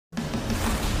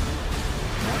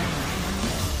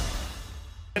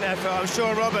Effort. I'm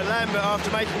sure Robert Lambert,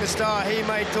 after making the start,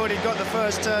 thought he'd got the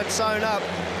first turn sewn up.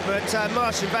 But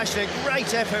Martin Vashlik,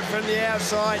 great effort from the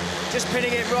outside, just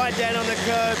pinning it right down on the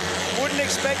curb. Wouldn't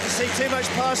expect to see too much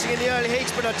passing in the early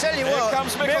heats, but I tell you what,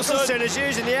 Mickelson is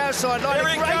using the outside line.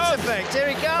 Great effect. Here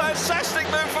he comes. Fantastic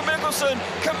move from Mickelson,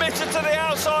 committed to the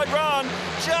outside run,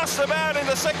 just about in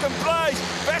the second place.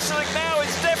 Vashlik now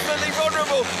is definitely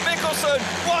vulnerable. Mickelson,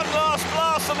 one last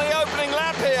blast on the opening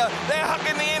lap here. They're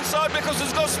hugging the inside.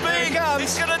 Mickelson's got speed.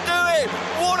 He's going to do it.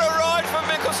 What a ride from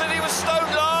Mickelson. He was stone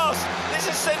last. This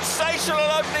is sensational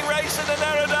opening race in the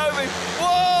Narrow.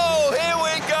 Whoa, here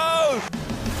we go.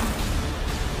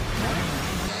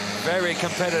 Very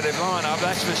competitive lineup,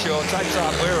 that's for sure. Takes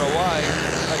up, we're away.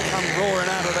 They come roaring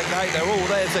out of the gate. They're all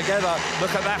there together.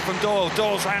 Look at that from Doyle.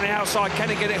 Doyle's on the outside. Can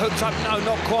he get it hooked up? No,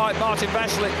 not quite. Martin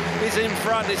Vashlik is in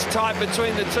front. It's tight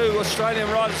between the two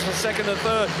Australian riders for second and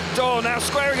third. Doyle now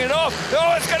squaring it off.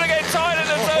 Oh, it's going to get tight in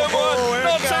the turn one.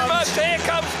 Not too much. Here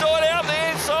comes Doyle out the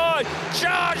inside.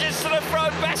 Charges to the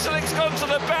front. Vashlik's gone to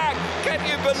the back. Can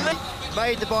you believe?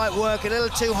 Made the bike work a little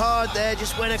too hard there.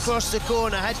 Just went across the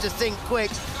corner. Had to think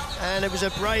quick. And it was a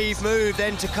brave move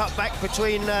then to cut back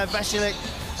between Vashlik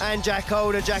and Jack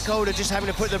Holder. Jack Holder just having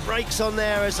to put the brakes on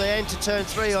there as they enter turn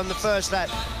 3 on the first lap.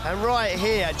 And right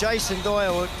here, Jason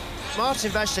Doyle,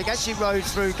 Martin Vashlik actually rode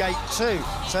through gate 2,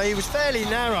 so he was fairly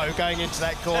narrow going into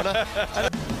that corner.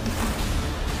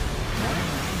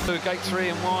 Gate 3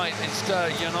 in white, it's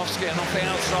Janowski, and off the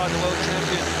outside, the world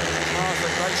champion.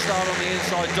 Marsden, great start on the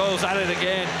inside. Doyle's at it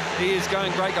again. He is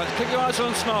going great, guys. Keep your eyes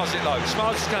on Smarsden, though.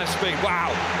 Smarsden's going to speed.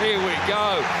 Wow, here we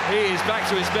go. He is back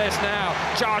to his best now,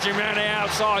 charging around the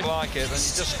outside. I like it, and you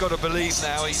just got to believe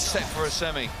now he's set for a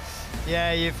semi.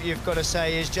 Yeah, you've got to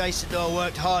say is Jason Doyle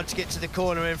worked hard to get to the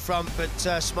corner in front, but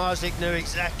Smarsden knew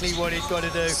exactly what he'd got to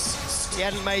do. He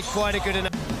hadn't made quite a good enough.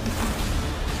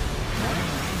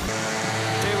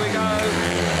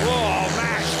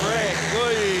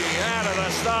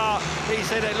 Start. He's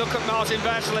hit it. Look at Martin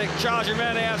Vashlik charging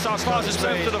around the outside. Smarsden's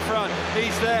moved to the front.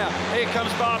 He's there. Here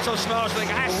comes Bartosz Smarsden.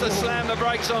 Has to slam the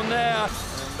brakes on there.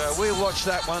 And we'll watch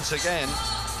that once again.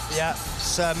 Yeah,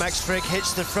 so Max Frick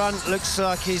hits the front. Looks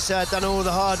like he's done all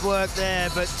the hard work there,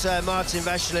 but Martin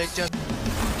Vashlik just...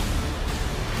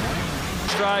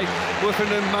 Straight.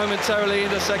 Woofenden momentarily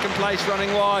into second place,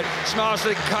 running wide.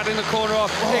 Smarsden cutting the corner off.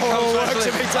 Here comes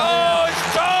Vashlik. Oh,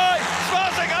 it's tight!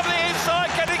 Smarsden up the inside.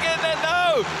 Can he get there?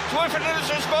 No! Woofenden has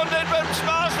responded, but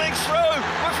Smarsden's through.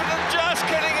 Woofenden just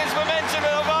killing his momentum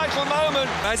at a vital moment.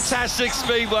 Fantastic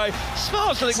speedway.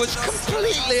 Smarsden was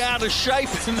completely out of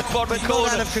shape in the bottom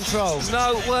corner. Not out of control.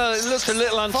 No, well, it looks a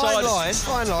little unsighted.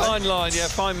 Fine line. Fine line, yeah,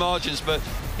 fine margins, but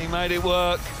he made it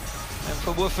work. And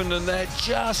for Woofenden there,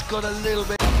 just got a little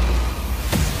bit...